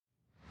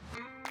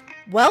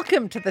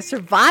Welcome to the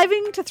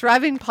Surviving to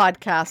Thriving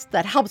podcast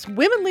that helps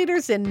women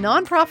leaders in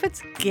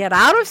nonprofits get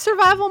out of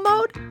survival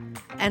mode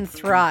and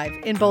thrive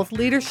in both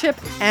leadership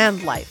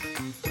and life.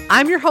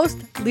 I'm your host,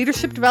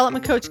 leadership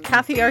development coach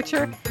Kathy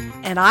Archer,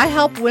 and I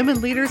help women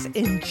leaders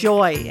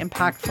enjoy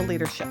impactful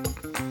leadership.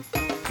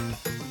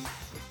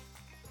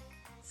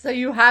 So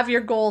you have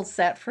your goals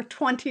set for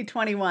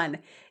 2021.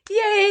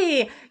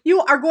 Yay!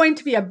 You are going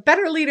to be a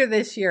better leader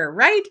this year,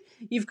 right?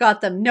 You've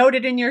got them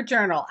noted in your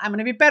journal. I'm going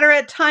to be better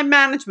at time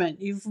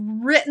management. You've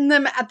written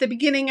them at the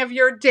beginning of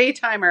your day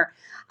timer.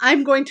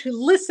 I'm going to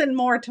listen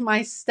more to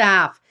my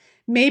staff.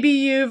 Maybe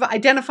you've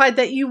identified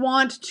that you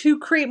want to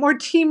create more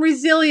team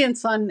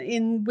resilience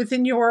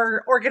within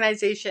your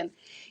organization.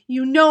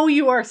 You know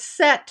you are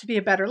set to be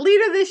a better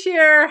leader this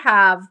year,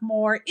 have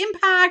more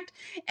impact,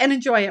 and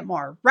enjoy it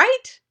more,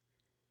 right?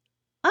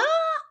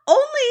 Only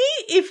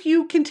if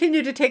you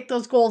continue to take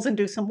those goals and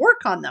do some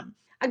work on them.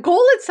 A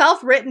goal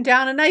itself written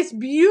down, a nice,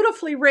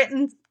 beautifully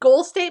written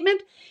goal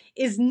statement,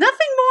 is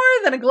nothing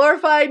more than a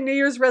glorified New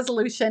Year's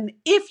resolution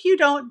if you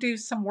don't do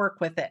some work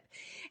with it.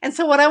 And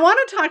so what I want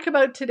to talk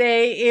about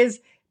today is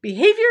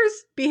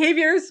behaviors.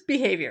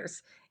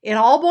 It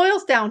all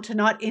boils down to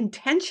not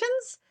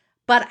intentions,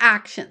 but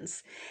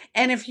actions.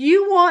 And if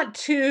you want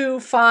to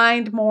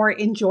find more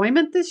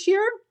enjoyment this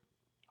year,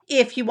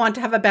 if you want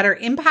to have a better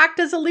impact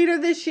as a leader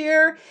this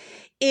year,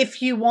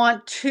 if you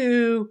want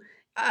to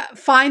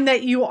find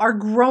that you are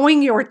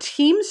growing your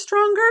team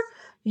stronger,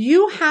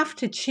 you have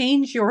to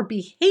change your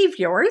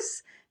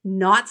behaviors,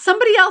 not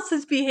somebody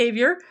else's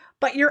behavior,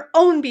 but your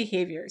own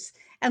behaviors.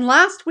 And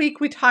last week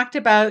we talked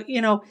about,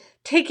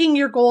 taking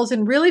your goals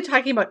and really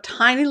talking about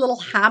tiny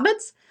little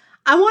habits.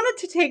 I wanted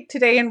to take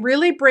today and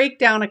really break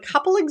down a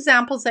couple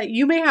examples that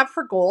you may have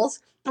for goals.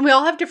 And we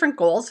all have different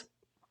goals,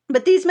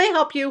 but these may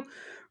help you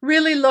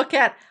really look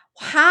at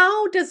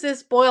how does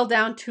this boil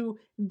down to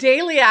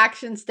daily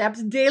action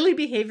steps, daily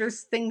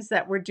behaviors, things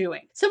that we're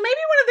doing. So maybe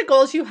one of the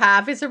goals you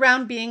have is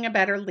around being a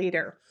better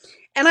leader.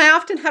 And I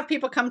often have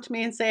people come to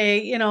me and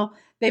say,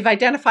 they've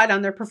identified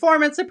on their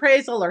performance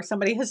appraisal or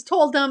somebody has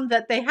told them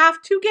that they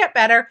have to get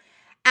better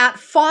at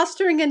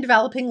fostering and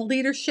developing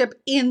leadership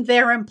in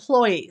their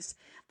employees.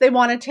 They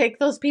want to take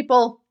those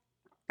people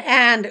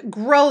and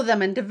grow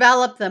them and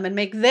develop them and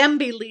make them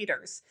be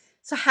leaders.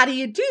 So how do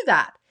you do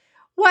that?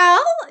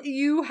 Well,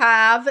 you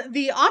have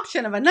the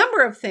option of a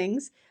number of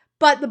things,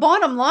 but the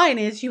bottom line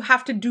is you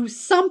have to do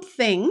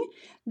something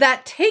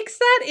that takes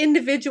that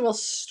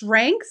individual's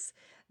strengths,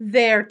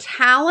 their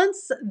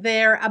talents,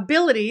 their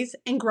abilities,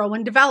 and grow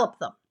and develop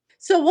them.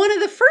 So one of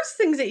the first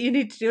things that you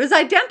need to do is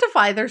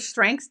identify their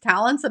strengths,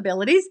 talents,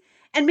 abilities,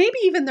 and maybe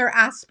even their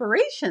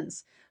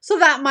aspirations. So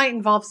that might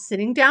involve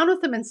sitting down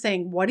with them and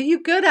saying, what are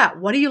you good at?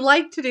 What do you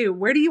like to do?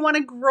 Where do you want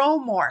to grow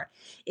more?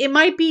 It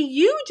might be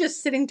you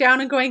just sitting down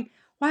and going,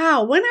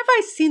 wow, when have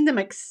I seen them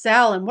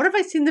excel and what have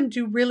I seen them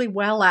do really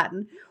well at?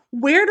 And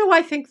where do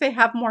I think they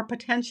have more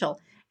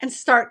potential? And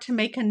start to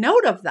make a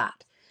note of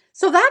that.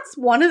 So that's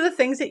one of the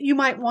things that you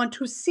might want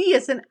to see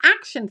as an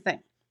action thing.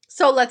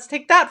 So let's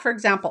take that, for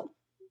example.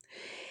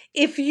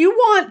 If you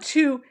want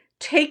to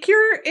take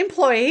your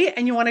employee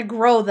and you want to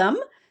grow them,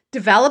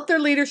 develop their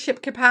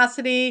leadership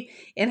capacity,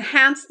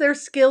 enhance their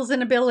skills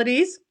and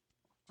abilities,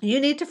 you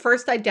need to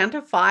first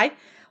identify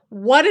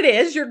what it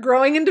is you're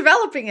growing and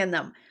developing in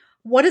them.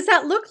 What does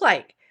that look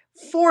like?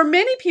 For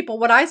many people,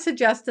 what I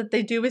suggest that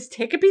they do is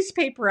take a piece of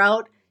paper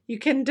out. You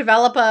can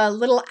develop a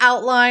little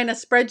outline, a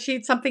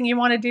spreadsheet, something you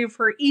want to do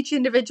for each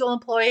individual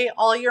employee,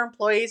 all your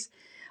employees,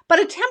 but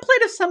a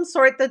template of some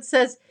sort that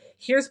says,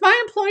 here's my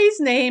employee's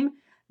name.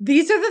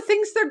 These are the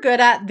things they're good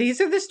at.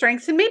 These are the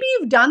strengths. And maybe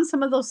you've done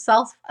some of those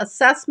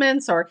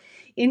self-assessments, or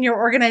in your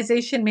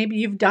organization, maybe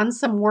you've done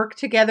some work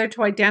together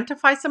to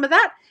identify some of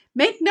that.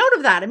 Make note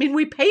of that. I mean,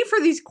 we pay for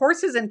these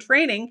courses and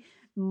training.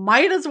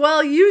 Might as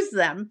well use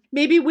them.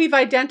 Maybe we've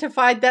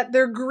identified that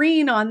they're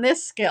green on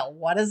this skill.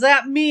 What does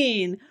that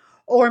mean?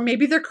 Or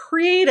maybe they're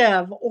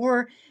creative,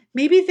 or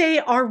maybe they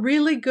are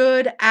really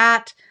good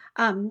at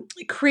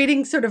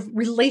creating sort of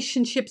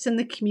relationships in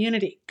the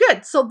community.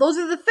 Good. So those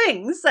are the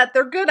things that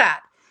they're good at.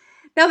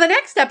 Now, the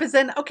next step is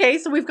then, okay,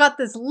 so we've got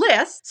this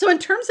list. So in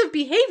terms of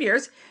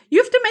behaviors,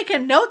 you have to make a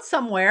note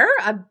somewhere,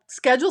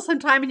 schedule some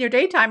time in your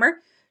day timer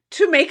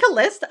to make a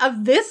list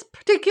of this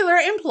particular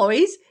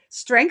employee's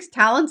strengths,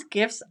 talents,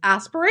 gifts,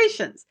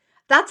 aspirations.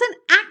 That's an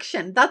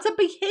action. That's a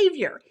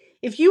behavior.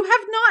 If you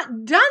have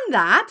not done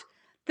that,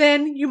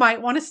 then you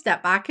might want to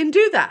step back and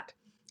do that.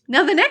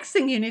 Now, the next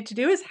thing you need to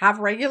do is have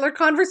regular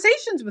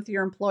conversations with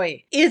your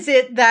employee. Is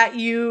it that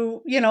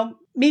you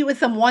meet with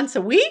them once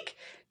a week?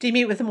 Do you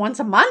meet with them once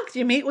a month? Do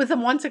you meet with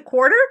them once a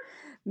quarter?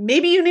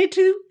 Maybe you need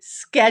to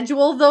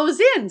schedule those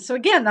in. So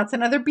again, that's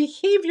another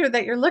behavior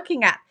that you're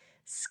looking at.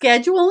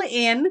 Schedule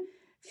in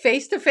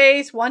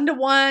face-to-face,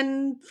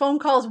 one-to-one, phone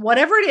calls,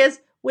 whatever it is,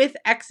 with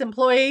X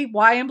employee,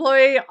 Y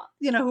employee,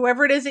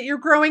 whoever it is that you're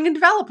growing and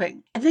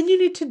developing. And then you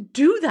need to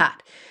do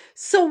that.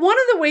 So one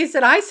of the ways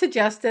that I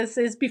suggest this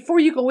is before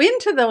you go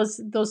into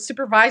those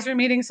supervisory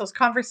meetings, those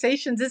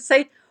conversations, is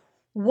say,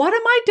 What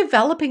am I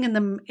developing in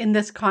them in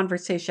this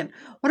conversation?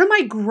 What am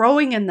I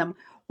growing in them?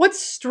 What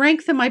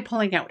strength am I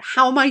pulling out?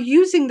 How am I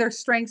using their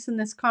strengths in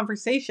this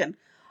conversation?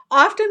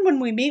 Often when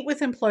we meet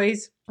with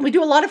employees, we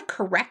do a lot of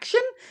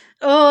correction.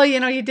 Oh,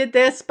 you did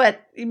this,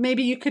 but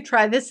maybe you could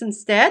try this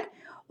instead.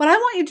 What I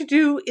want you to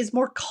do is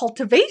more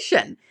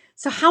cultivation.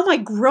 So how am I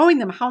growing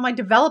them? How am I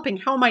developing?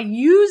 How am I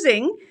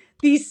using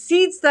these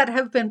seeds that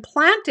have been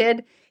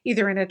planted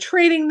either in a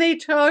training they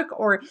took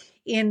or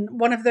in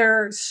one of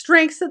their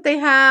strengths that they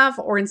have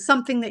or in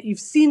something that you've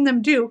seen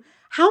them do?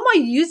 How am I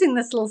using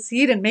this little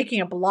seed and making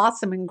it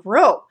blossom and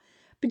grow?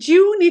 But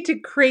you need to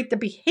create the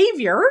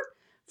behavior.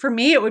 For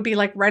me, it would be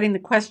like writing the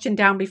question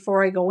down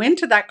before I go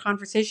into that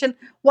conversation.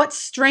 What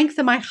strength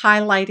am I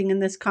highlighting in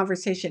this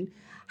conversation?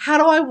 How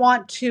do I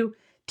want to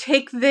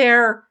take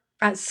their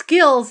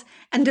skills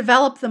and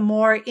develop them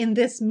more in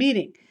this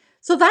meeting?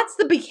 So that's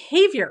the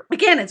behavior.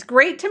 Again, it's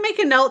great to make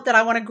a note that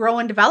I want to grow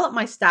and develop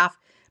my staff,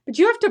 but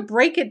you have to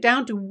break it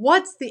down to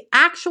what's the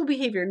actual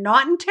behavior,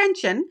 not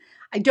intention.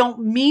 I don't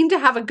mean to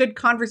have a good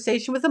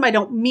conversation with them. I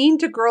don't mean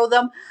to grow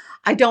them.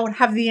 I don't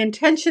have the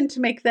intention to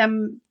make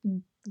them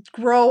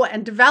grow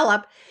and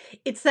develop.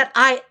 It's that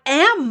I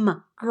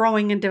am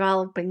growing and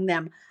developing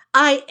them.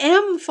 I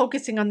am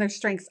focusing on their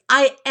strengths.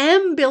 I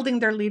am building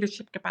their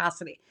leadership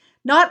capacity.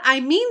 Not I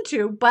mean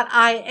to, but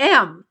I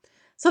am.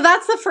 So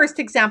that's the first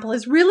example,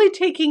 is really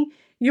taking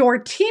your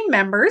team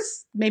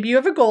members. Maybe you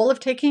have a goal of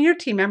taking your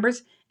team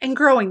members and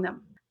growing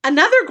them.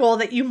 Another goal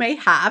that you may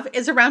have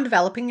is around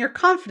developing your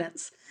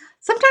confidence.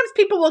 Sometimes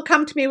people will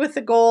come to me with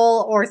the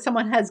goal, or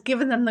someone has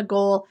given them the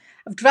goal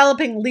of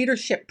developing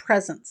leadership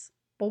presence.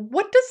 Well,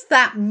 what does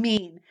that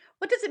mean?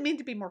 What does it mean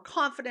to be more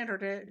confident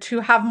or to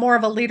have more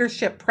of a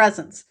leadership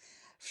presence?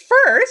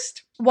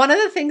 First, one of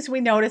the things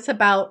we notice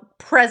about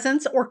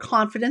presence or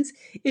confidence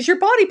is your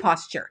body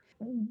posture.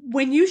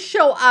 When you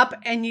show up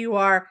and you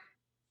are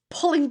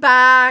pulling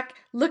back,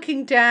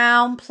 looking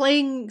down,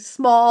 playing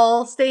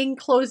small, staying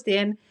closed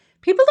in,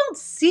 people don't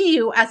see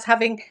you as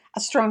having a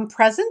strong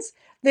presence.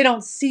 They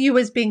don't see you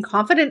as being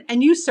confident,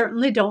 and you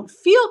certainly don't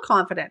feel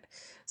confident.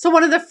 So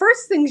one of the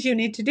first things you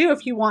need to do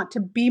if you want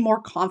to be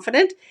more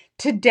confident,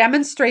 to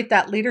demonstrate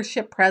that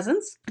leadership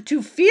presence,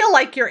 to feel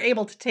like you're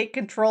able to take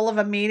control of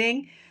a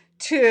meeting,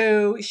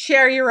 to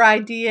share your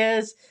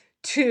ideas,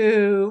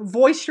 to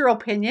voice your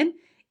opinion,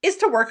 is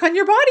to work on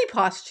your body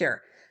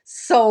posture.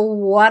 So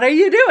what are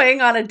you doing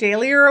on a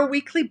daily or a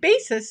weekly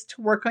basis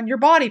to work on your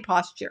body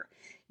posture?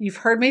 You've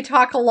heard me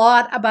talk a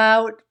lot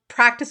about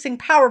practicing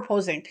power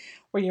posing,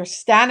 where you're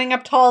standing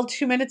up tall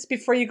 2 minutes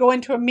before you go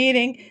into a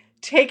meeting,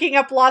 taking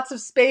up lots of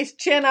space,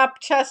 chin up,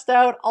 chest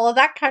out, all of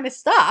that kind of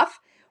stuff,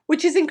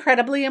 which is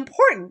incredibly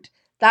important.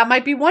 That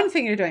might be one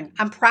thing you're doing.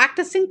 I'm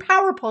practicing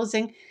power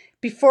posing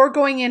before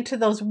going into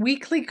those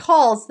weekly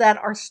calls that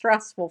are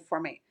stressful for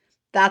me.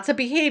 That's a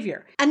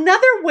behavior.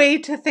 Another way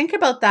to think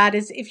about that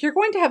is if you're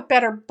going to have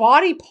better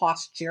body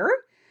posture,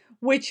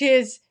 which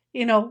is,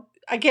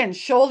 again,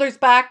 shoulders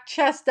back,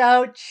 chest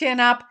out,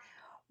 chin up,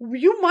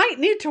 you might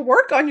need to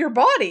work on your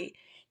body.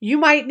 You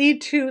might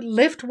need to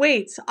lift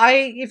weights.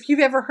 If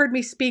you've ever heard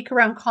me speak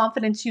around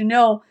confidence, you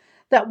know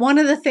that one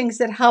of the things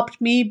that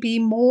helped me be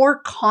more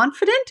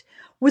confident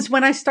was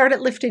when I started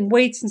lifting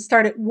weights and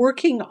started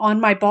working on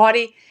my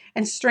body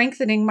and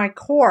strengthening my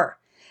core.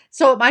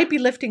 So it might be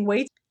lifting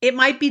weights. It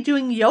might be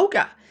doing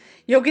yoga.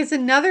 Yoga is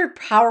another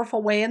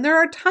powerful way. And there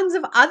are tons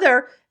of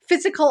other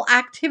physical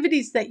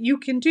activities that you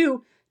can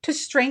do to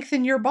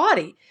strengthen your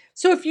body.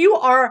 So if you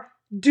are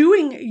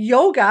doing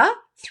yoga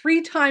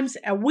 3 times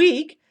a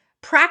week,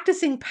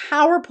 practicing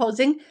power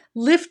posing,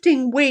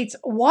 lifting weights,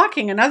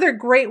 walking, another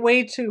great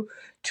way to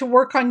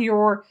work on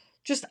your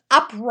just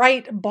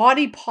upright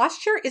body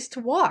posture is to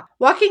walk.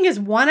 Walking is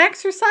one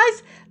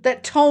exercise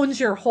that tones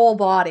your whole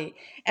body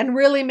and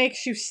really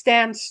makes you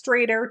stand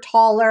straighter,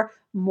 taller,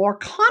 more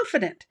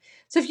confident.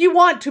 So if you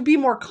want to be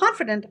more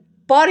confident,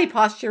 body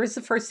posture is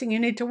the first thing you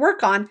need to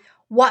work on.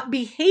 What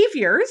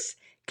behaviors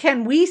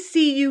can we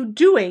see you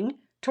doing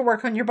to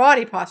work on your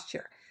body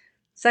posture?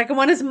 Second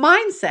one is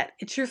mindset.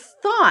 It's your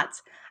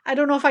thoughts. I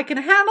don't know if I can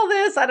handle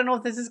this. I don't know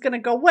if this is going to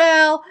go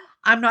well.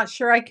 I'm not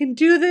sure I can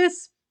do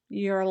this.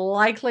 You're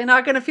likely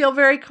not going to feel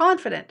very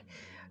confident.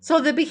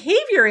 So the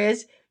behavior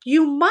is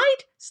you might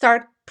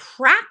start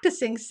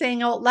practicing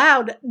saying out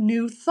loud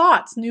new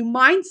thoughts, new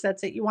mindsets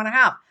that you want to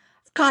have.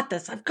 I've got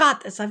this. I've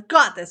got this. I've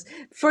got this.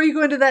 Before you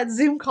go into that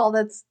Zoom call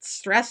that's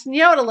stressing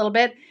you out a little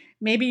bit,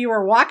 maybe you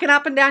are walking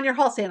up and down your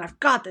hall saying, I've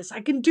got this.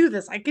 I can do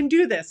this. I can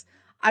do this.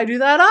 I do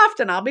that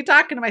often. I'll be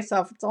talking to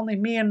myself. It's only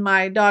me and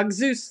my dog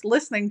Zeus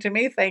listening to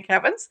me, thank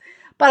heavens.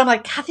 But I'm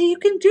like, Kathy, you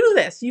can do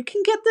this. You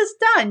can get this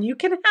done. You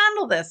can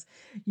handle this.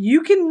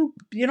 You can,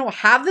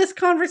 have this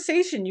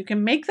conversation. You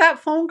can make that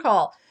phone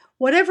call.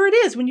 Whatever it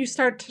is, when you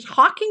start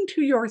talking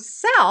to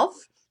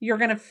yourself,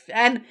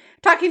 and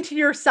talking to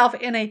yourself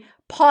in a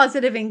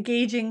positive,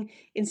 engaging,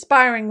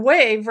 inspiring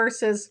way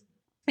versus,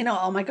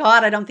 oh my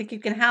God, I don't think you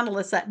can handle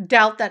this, that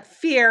doubt, that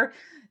fear,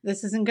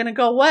 this isn't going to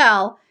go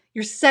well.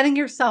 You're setting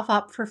yourself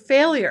up for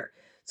failure.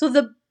 So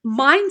the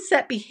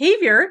mindset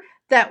behavior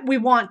that we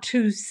want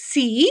to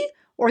see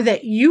or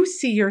that you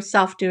see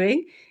yourself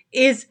doing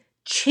is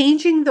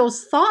changing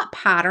those thought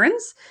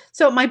patterns.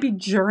 So it might be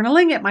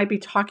journaling, it might be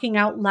talking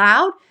out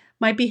loud,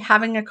 might be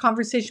having a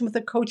conversation with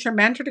a coach or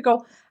mentor to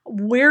go,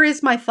 where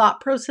is my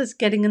thought process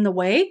getting in the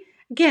way?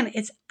 Again,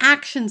 it's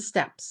action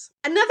steps.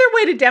 Another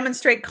way to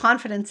demonstrate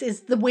confidence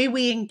is the way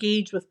we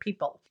engage with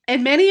people.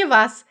 And many of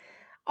us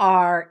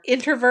are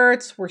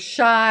introverts, we're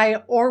shy,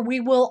 or we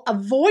will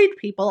avoid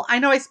people. I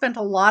know I spent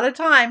a lot of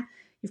time,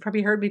 you've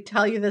probably heard me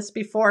tell you this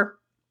before,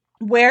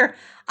 where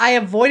I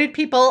avoided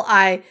people.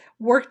 I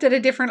worked at a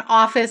different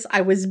office.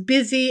 I was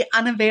busy,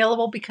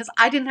 unavailable because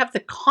I didn't have the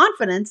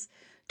confidence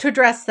to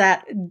address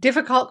that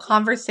difficult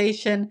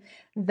conversation,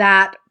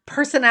 that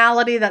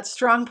personality, that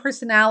strong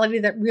personality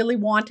that really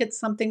wanted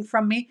something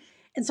from me.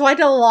 And so I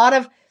did a lot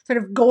of sort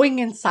of going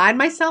inside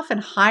myself and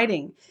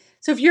hiding.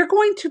 So if you're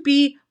going to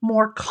be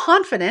more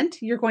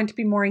confident, you're going to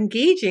be more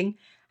engaging,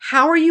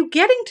 how are you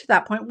getting to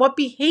that point? What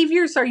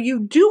behaviors are you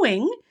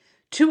doing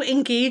to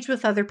engage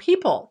with other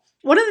people?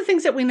 One of the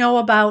things that we know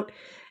about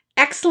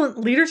excellent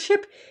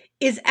leadership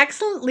is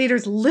excellent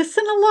leaders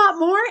listen a lot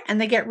more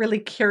and they get really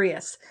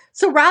curious.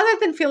 So rather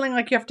than feeling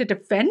like you have to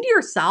defend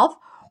yourself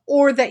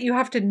or that you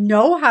have to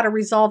know how to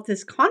resolve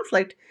this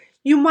conflict,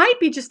 you might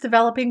be just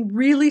developing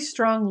really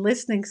strong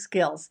listening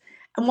skills.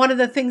 And one of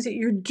the things that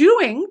you're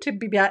doing to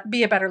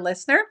be a better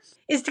listener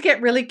is to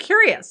get really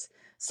curious.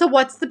 So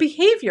what's the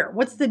behavior?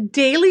 What's the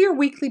daily or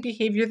weekly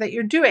behavior that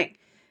you're doing?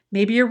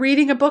 Maybe you're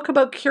reading a book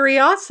about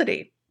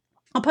curiosity.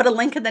 I'll put a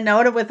link in the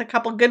note with a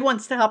couple good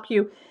ones to help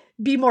you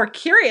be more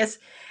curious.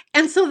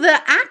 And so the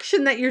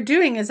action that you're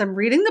doing is I'm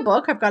reading the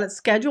book. I've got it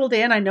scheduled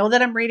in. I know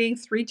that I'm reading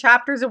 3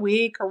 chapters a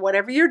week or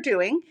whatever you're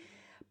doing,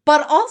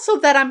 but also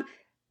that I'm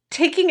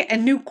taking a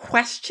new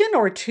question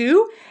or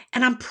two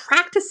and I'm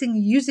practicing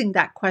using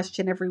that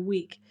question every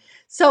week.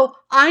 So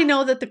I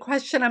know that the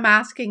question I'm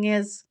asking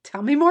is,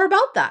 tell me more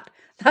about that.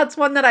 That's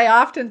one that I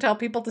often tell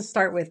people to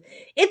start with.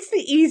 It's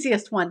the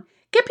easiest one.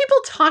 Get people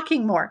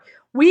talking more.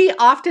 We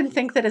often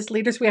think that as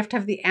leaders, we have to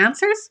have the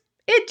answers.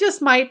 It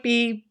just might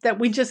be that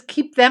we just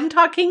keep them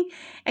talking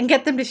and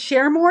get them to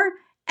share more.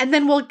 And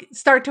then we'll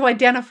start to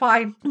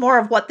identify more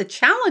of what the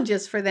challenge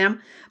is for them.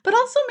 But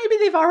also maybe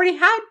they've already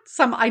had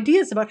some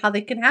ideas about how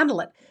they can handle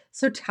it.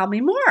 So tell me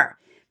more.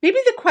 Maybe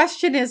the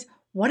question is,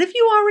 what have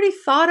you already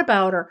thought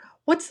about? Or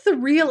what's the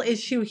real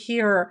issue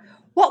here? Or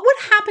what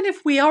would happen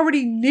if we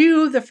already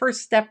knew the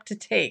first step to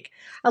take?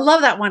 I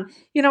love that one.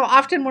 You know,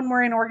 often when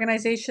we're in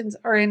organizations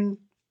or in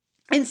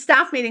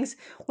staff meetings,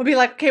 we'll be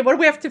like, okay, what do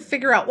we have to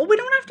figure out? Well, we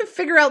don't have to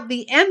figure out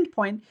the end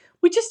point.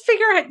 We just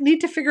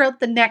need to figure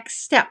out the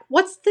next step.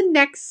 What's the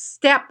next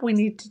step we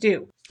need to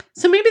do?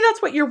 So maybe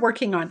that's what you're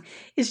working on,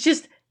 is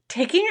just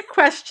taking a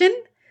question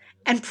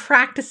and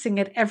practicing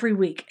it every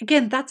week.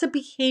 Again, that's a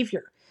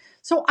behavior.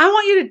 So I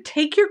want you to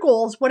take your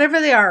goals, whatever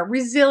they are,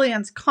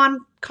 resilience,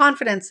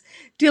 confidence,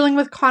 dealing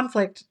with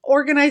conflict,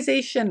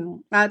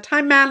 organization,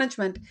 time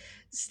management,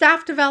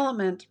 staff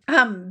development,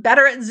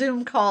 better at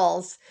Zoom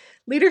calls,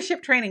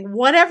 leadership training,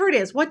 whatever it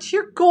is. What's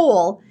your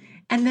goal?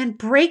 And then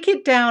break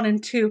it down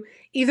into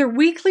either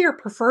weekly or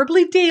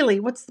preferably daily.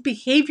 What's the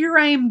behavior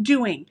I am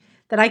doing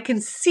that I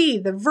can see,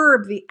 the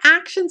verb, the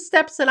action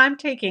steps that I'm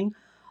taking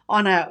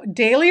on a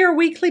daily or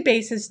weekly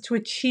basis to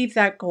achieve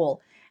that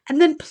goal. And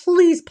then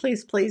please,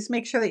 please, please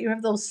make sure that you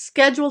have those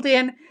scheduled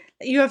in,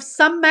 that you have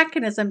some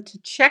mechanism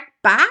to check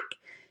back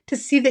to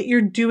see that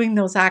you're doing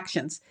those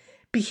actions.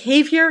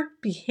 Behavior,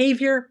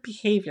 behavior,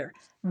 behavior.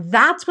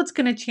 That's what's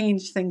going to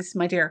change things,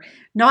 my dear.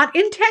 Not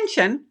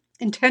intention.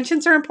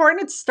 Intentions are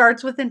important. It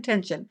starts with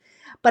intention.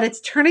 But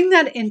it's turning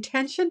that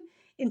intention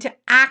into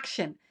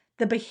action.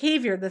 The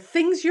behavior, the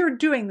things you're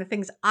doing, the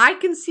things I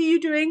can see you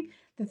doing,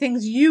 the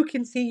things you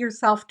can see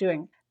yourself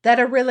doing that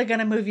are really going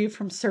to move you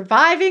from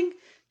surviving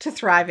to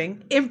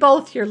thriving in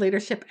both your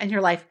leadership and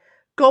your life.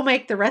 Go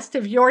make the rest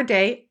of your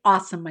day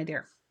awesome, my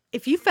dear.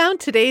 If you found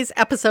today's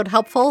episode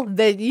helpful,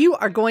 then you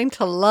are going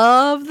to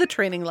love the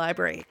training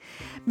library.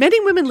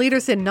 Many women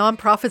leaders in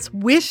nonprofits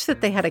wish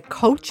that they had a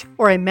coach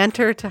or a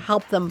mentor to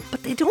help them,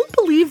 but they don't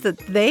believe that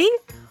they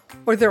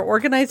or their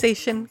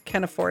organization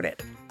can afford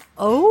it.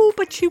 Oh,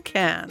 but you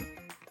can.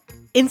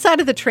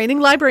 Inside of the Training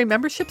Library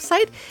membership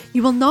site,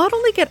 you will not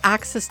only get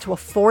access to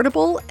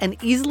affordable and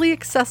easily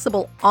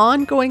accessible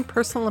ongoing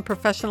personal and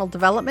professional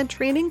development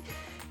training,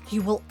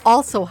 you will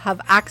also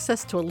have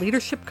access to a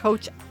leadership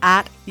coach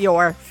at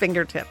your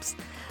fingertips.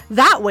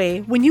 That way,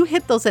 when you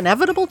hit those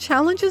inevitable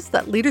challenges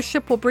that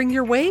leadership will bring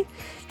your way,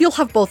 you'll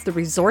have both the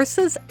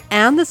resources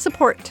and the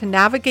support to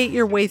navigate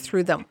your way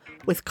through them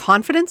with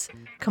confidence,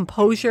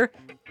 composure,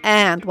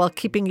 and while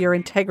keeping your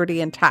integrity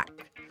intact.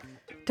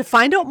 To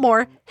find out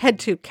more, head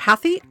to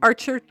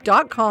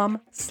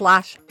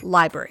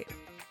kathyarcher.com/library.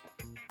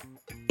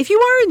 If you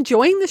are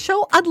enjoying the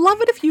show, I'd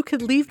love it if you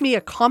could leave me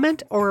a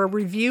comment or a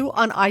review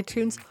on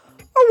iTunes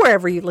or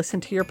wherever you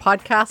listen to your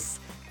podcasts.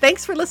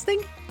 Thanks for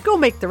listening. Go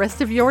make the rest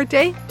of your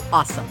day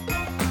awesome.